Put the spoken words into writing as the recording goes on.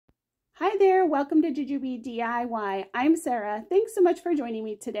Hi there, welcome to Jujubee DIY. I'm Sarah. Thanks so much for joining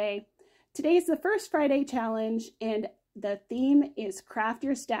me today. Today is the first Friday challenge and the theme is Craft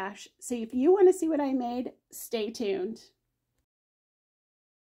Your Stash. So if you want to see what I made, stay tuned.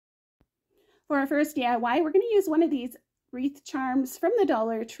 For our first DIY, we're going to use one of these wreath charms from the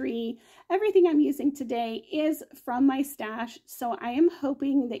Dollar Tree. Everything I'm using today is from my stash, so I am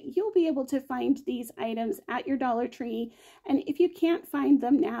hoping that you'll be able to find these items at your Dollar Tree. And if you can't find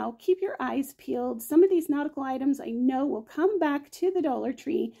them now, keep your eyes peeled. Some of these nautical items I know will come back to the Dollar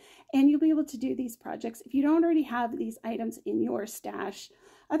Tree and you'll be able to do these projects if you don't already have these items in your stash.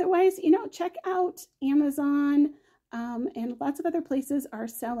 Otherwise, check out Amazon and lots of other places are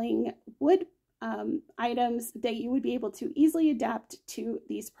selling wood items that you would be able to easily adapt to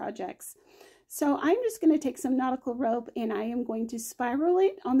these projects. So I'm just going to take some nautical rope and I am going to spiral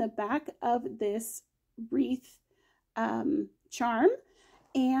it on the back of this wreath charm,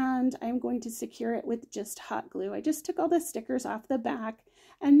 and I'm going to secure it with just hot glue. I just took all the stickers off the back,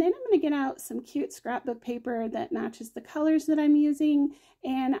 and then I'm going to get out some cute scrapbook paper that matches the colors that I'm using,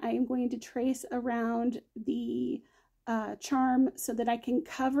 and I'm going to trace around the charm so that I can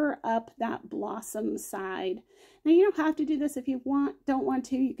cover up that blossom side. Now you don't have to do this if you don't want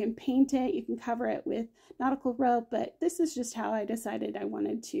to. You can paint it, you can cover it with nautical rope, but this is just how I decided I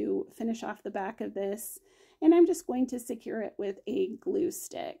wanted to finish off the back of this. And I'm just going to secure it with a glue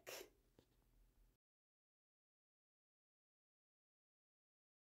stick.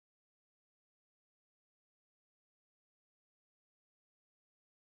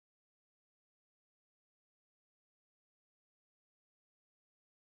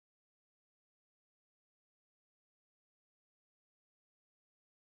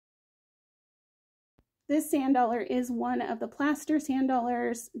 This sand dollar is one of the plaster sand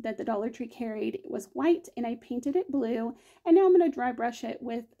dollars that the Dollar Tree carried. It was white and I painted it blue, and now I'm going to dry brush it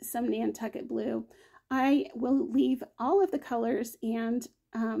with some Nantucket blue. I will leave all of the colors and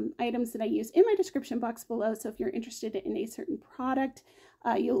items that I use in my description box below, so if you're interested in a certain product,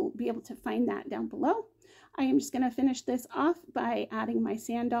 you'll be able to find that down below. I am just going to finish this off by adding my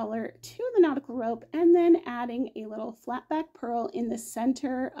sand dollar to the nautical rope and then adding a little flat back pearl in the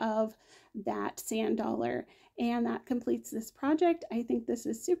center of that sand dollar, and that completes this project. I think this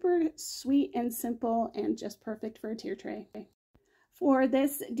is super sweet and simple and just perfect for a tier tray. For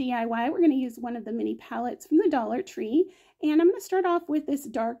this DIY, we're going to use one of the mini palettes from the Dollar Tree, and I'm going to start off with this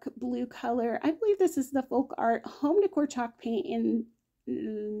dark blue color. I believe this is the Folk Art Home Decor Chalk Paint in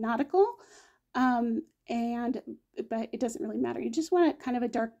Nautical. But it doesn't really matter. You just want kind of a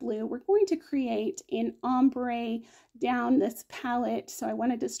dark blue. We're going to create an ombre down this palette. So I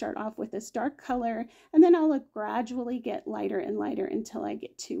wanted to start off with this dark color, and then I'll gradually get lighter and lighter until I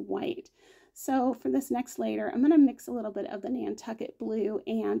get to white. So for this next layer, I'm going to mix a little bit of the Nantucket blue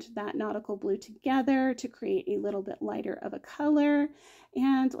and that nautical blue together to create a little bit lighter of a color.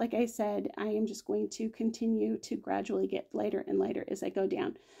 And like I said, I am just going to continue to gradually get lighter and lighter as I go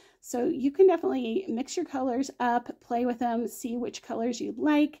down. So you can definitely mix your colors up, play with them, see which colors you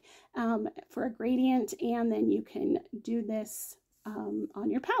like for a gradient, and then you can do this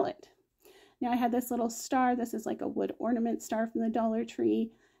on your palette. Now I had this little star. This is like a wood ornament star from the Dollar Tree,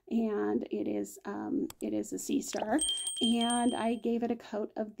 and it is a sea star. And I gave it a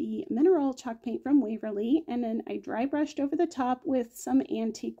coat of the mineral chalk paint from Waverly, and then I dry brushed over the top with some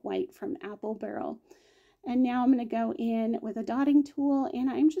antique white from Apple Barrel. And now I'm going to go in with a dotting tool,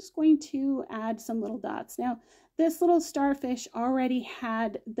 and I'm just going to add some little dots. Now, this little starfish already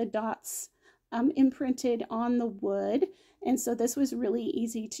had the dots imprinted on the wood, and so this was really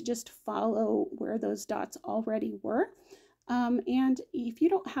easy to just follow where those dots already were. And if you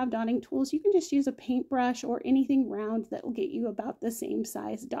don't have dotting tools, you can just use a paintbrush or anything round that will get you about the same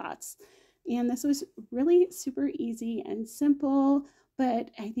size dots. And this was really super easy and simple.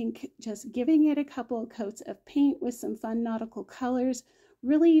 But I think just giving it a couple of coats of paint with some fun nautical colors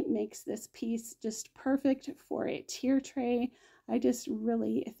really makes this piece just perfect for a tier tray. I just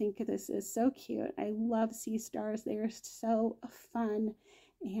really think this is so cute. I love sea stars. They are so fun.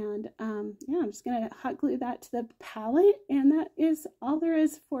 And yeah, I'm just going to hot glue that to the palette, and that is all there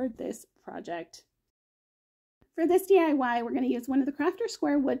is for this project. For this DIY, we're going to use one of the Crafter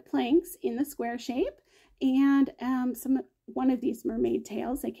Square wood planks in the square shape, and one of these mermaid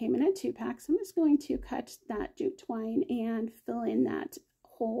tails. They came in a 2-pack, so I'm just going to cut that jute twine and fill in that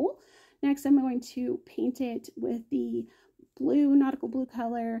hole. Next, I'm going to paint it with the blue, nautical blue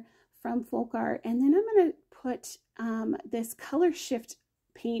color from Folk Art, and then I'm going to put this color shift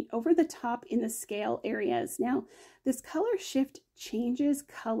paint over the top in the scale areas. Now, this color shift changes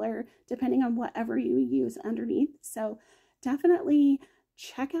color depending on whatever you use underneath, so definitely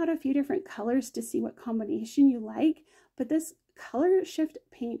check out a few different colors to see what combination you like. But this color shift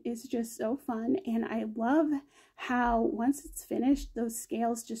paint is just so fun, and I love how once it's finished, those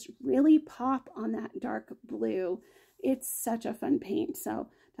scales just really pop on that dark blue. It's such a fun paint, so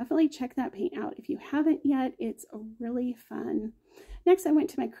definitely check that paint out if you haven't yet. It's really fun. Next, I went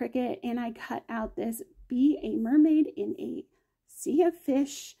to my Cricut and I cut out this Be a Mermaid in a Sea of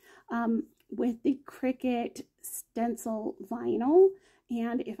Fish with the Cricut stencil vinyl.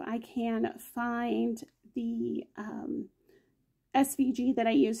 And if I can find the SVG that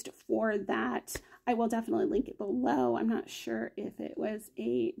I used for that, I will definitely link it below. I'm not sure if it was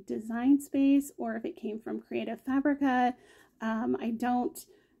a Design Space or if it came from Creative Fabrica. I don't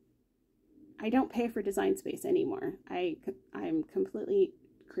pay for Design Space anymore. I'm completely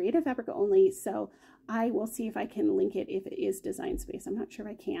Creative Fabrica only, so I will see if I can link it if it is Design Space. I'm not sure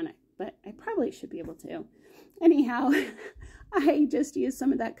if I can, but I probably should be able to. Anyhow, I just used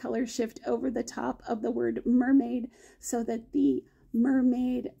some of that color shift over the top of the word mermaid so that the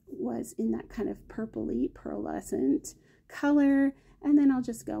mermaid was in that kind of purpley pearlescent color. And then I'll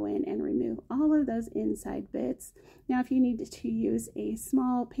just go in and remove all of those inside bits. Now, if you need to use a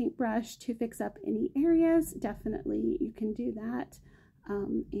small paintbrush to fix up any areas, definitely you can do that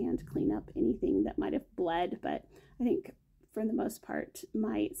and clean up anything that might have bled. But I think for the most part,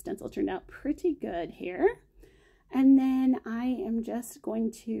 my stencil turned out pretty good here. And then I am just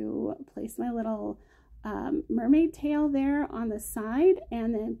going to place my little mermaid tail there on the side,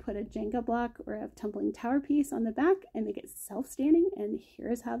 and then put a Jenga block or a tumbling tower piece on the back and make it self-standing. And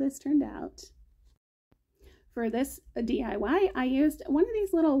here's how this turned out. For this DIY, I used one of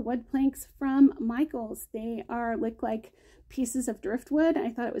these little wood planks from Michael's. They look like pieces of driftwood. I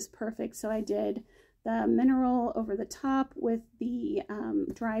thought it was perfect, so I did the mineral over the top with the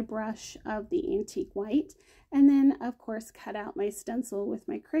dry brush of the antique white, and then of course cut out my stencil with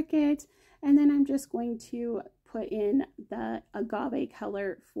my Cricut. And then I'm just going to put in the agave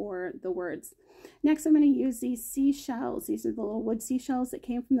color for the words. Next, I'm going to use these seashells. These are the little wood seashells that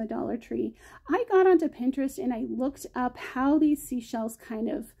came from the Dollar Tree. I got onto Pinterest and I looked up how these seashells kind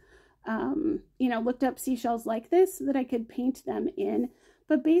of, looked up seashells like this so that I could paint them in.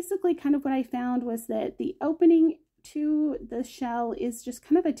 But basically kind of what I found was that the opening to the shell is just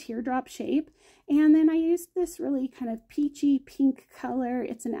kind of a teardrop shape. And then I used this really kind of peachy pink color,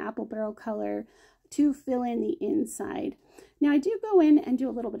 it's an apple barrel color, to fill in the inside. Now I do go in and do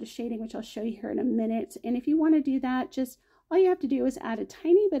a little bit of shading, which I'll show you here in a minute. And if you want to do that, just all you have to do is add a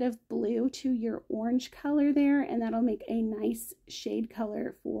tiny bit of blue to your orange color there, and that'll make a nice shade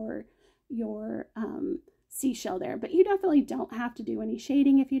color for your seashell there. But you definitely don't have to do any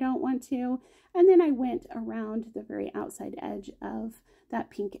shading if you don't want to. And then I went around the very outside edge of that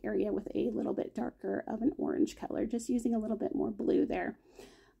pink area with a little bit darker of an orange color, just using a little bit more blue there.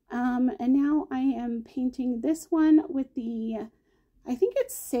 And now I am painting this one with the, I think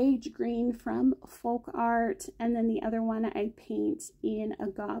it's sage green from Folk Art, and then the other one I paint in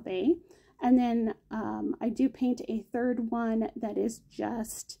agave. And then I do paint a third one that is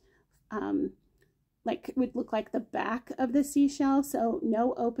just like would look like the back of the seashell, so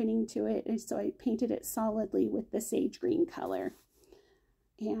no opening to it. And so I painted it solidly with the sage green color.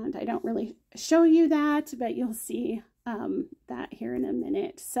 And I don't really show you that, but you'll see that here in a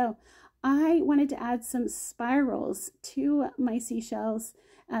minute. So I wanted to add some spirals to my seashells,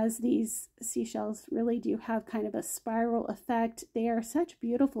 as these seashells really do have kind of a spiral effect. They are such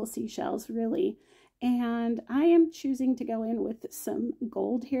beautiful seashells, really. And I am choosing to go in with some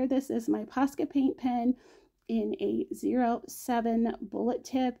gold here. This is my Posca paint pen in a 07 bullet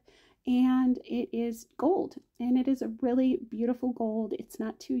tip, and it is gold, and it is a really beautiful gold. It's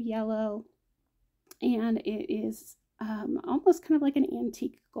not too yellow, and it is almost kind of like an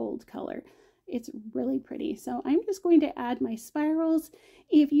antique gold color. It's really pretty. So I'm just going to add my spirals.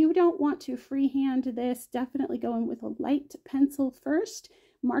 If you don't want to freehand this, definitely go in with a light pencil first.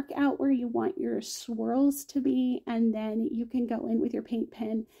 Mark out where you want your swirls to be, and then you can go in with your paint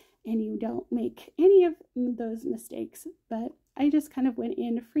pen and you don't make any of those mistakes. But I just kind of went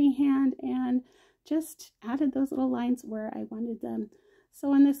in freehand and just added those little lines where I wanted them.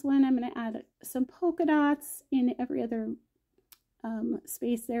 So on this one, I'm going to add some polka dots in every other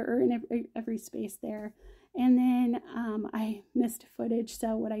space there, or in every space there. And then I missed footage,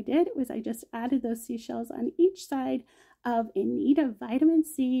 so what I did was I just added those seashells on each side of in need of vitamin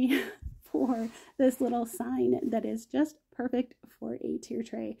C for this little sign that is just perfect for a tier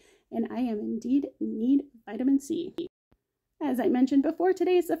tray. And I am indeed need vitamin C. As I mentioned before,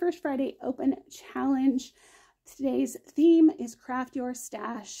 today is the First Friday Open Challenge. Today's theme is Craft Your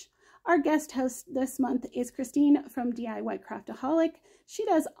Stash. Our guest host this month is Christine from DIY Craftaholic. She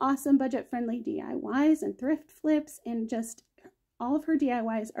does awesome budget-friendly DIYs and thrift flips, and just all of her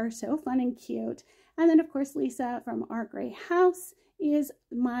DIYs are so fun and cute. And then, of course, Lisa from Our Gray House is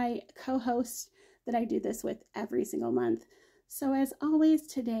my co-host that I do this with every single month. So as always,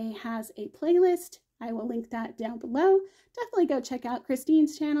 today has a playlist. I will link that down below. Definitely go check out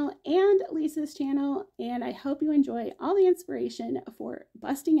Christine's channel and Lisa's channel, and I hope you enjoy all the inspiration for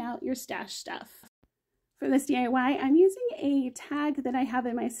busting out your stash stuff. For this DIY, I'm using a tag that I have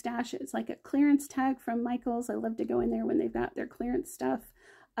in my stash. It's like a clearance tag from Michael's. I love to go in there when they've got their clearance stuff,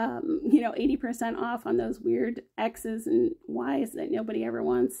 80% off on those weird X's and Y's that nobody ever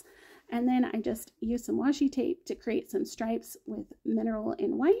wants. And then I just used some washi tape to create some stripes with mineral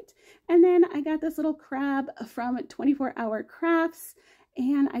and white. And then I got this little crab from 24 Hour Crafts,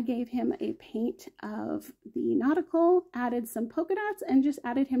 and I gave him a paint of the nautical, added some polka dots, and just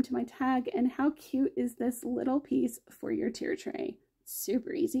added him to my tag. And how cute is this little piece for your tier tray?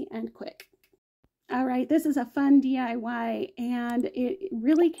 Super easy and quick. All right, this is a fun DIY, and it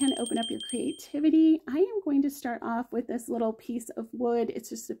really can open up your creativity. I am going to start off with this little piece of wood. It's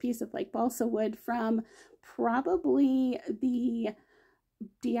just a piece of like balsa wood from probably the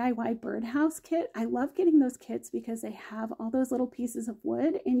DIY birdhouse kit. I love getting those kits because they have all those little pieces of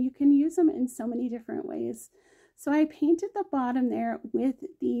wood, and you can use them in so many different ways. So I painted the bottom there with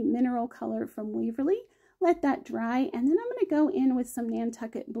the mineral color from Waverly, let that dry, and then I'm going to go in with some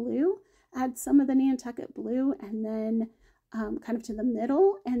Nantucket blue. Add some of the Nantucket blue, and then kind of to the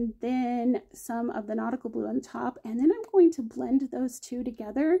middle, and then some of the nautical blue on top. And then I'm going to blend those two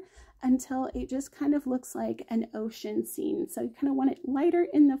together until it just kind of looks like an ocean scene. So you kind of want it lighter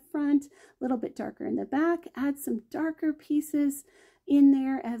in the front, a little bit darker in the back. Add some darker pieces in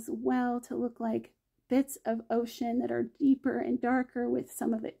there as well to look like bits of ocean that are deeper and darker, with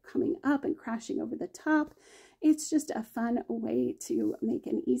some of it coming up and crashing over the top. It's just a fun way to make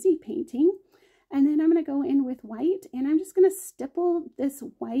an easy painting. And then I'm going to go in with white, and I'm just going to stipple this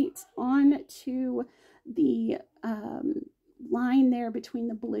white onto the line there between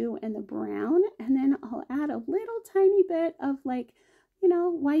the blue and the brown. And then I'll add a little tiny bit of like,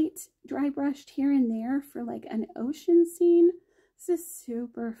 white dry brushed here and there for like an ocean scene. This is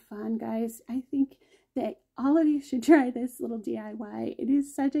super fun, guys. I think that all of you should try this little DIY. It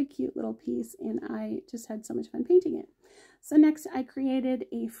is such a cute little piece, and I just had so much fun painting it. So next I created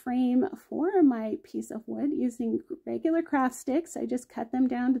a frame for my piece of wood using regular craft sticks. I just cut them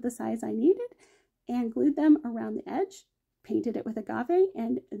down to the size I needed and glued them around the edge, painted it with agave,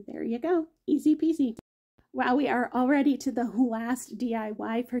 and there you go. Easy peasy. Wow, we are already to the last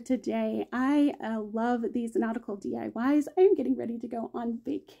DIY for today. I love these nautical DIYs. I am getting ready to go on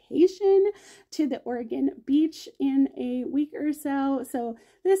vacation to the Oregon beach in a week or so. So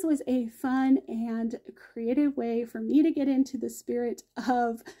this was a fun and creative way for me to get into the spirit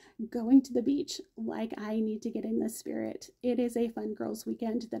of going to the beach like I need to get in the spirit. It is a fun girls'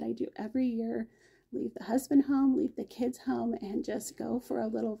 weekend that I do every year. Leave the husband home, leave the kids home, and just go for a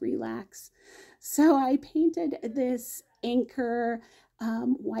little relax. So I painted this anchor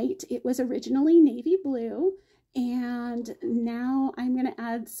white. It was originally navy blue, and now I'm going to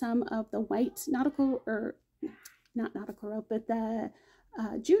add some of the white nautical, or not nautical rope, but the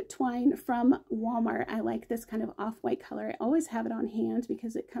jute twine from Walmart. I like this kind of off-white color. I always have it on hand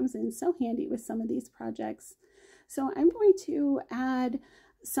because it comes in so handy with some of these projects. So I'm going to add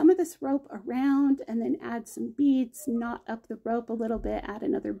some of this rope around, and then add some beads, knot up the rope a little bit, add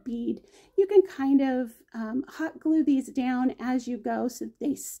another bead. You can kind of hot glue these down as you go so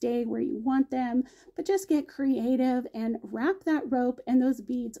they stay where you want them, but just get creative and wrap that rope and those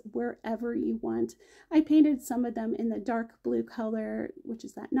beads wherever you want. I painted some of them in the dark blue color, which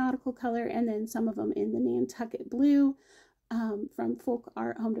is that nautical color, and then some of them in the Nantucket blue. From Folk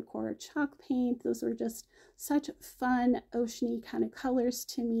Art Home Decor chalk paint. Those were just such fun oceany kind of colors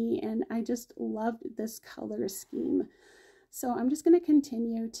to me, and I just loved this color scheme. So I'm just going to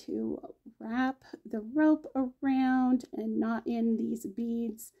continue to wrap the rope around and knot in these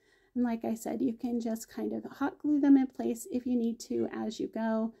beads. And like I said, you can just kind of hot glue them in place if you need to as you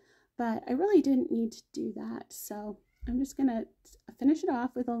go, but I really didn't need to do that. So I'm just going to finish it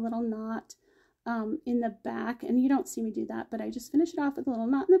off with a little knot in the back, and you don't see me do that, but I just finish it off with a little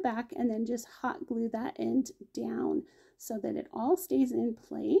knot in the back, and then just hot glue that end down so that it all stays in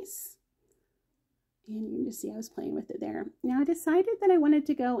place. And you can just see I was playing with it there. Now I decided that I wanted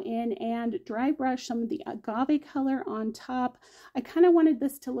to go in and dry brush some of the agave color on top. I kind of wanted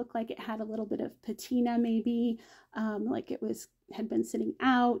this to look like it had a little bit of patina, maybe like it had been sitting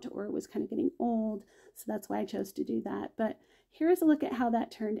out, or it was kind of getting old. So that's why I chose to do that. But Here's a look at how that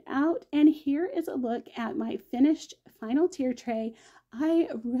turned out, and here is a look at my finished final tier tray. I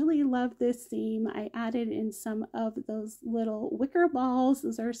really love this theme. I added in some of those little wicker balls.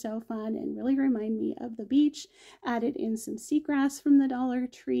 Those are so fun and really remind me of the beach. Added in some seagrass from the Dollar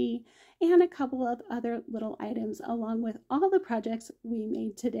Tree and a couple of other little items along with all the projects we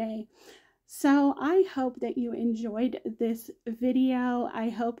made today. So I hope that you enjoyed this video. I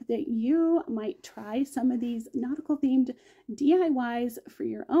hope that you might try some of these nautical themed DIYs for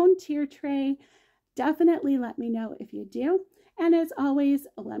your own tier tray. Definitely let me know if you do. And as always,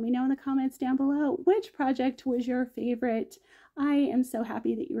 let me know in the comments down below which project was your favorite. I am so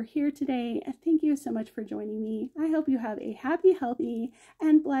happy that you were here today. Thank you so much for joining me. I hope you have a happy, healthy,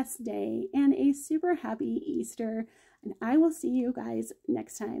 and blessed day and a super happy Easter. And I will see you guys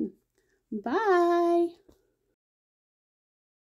next time. Bye.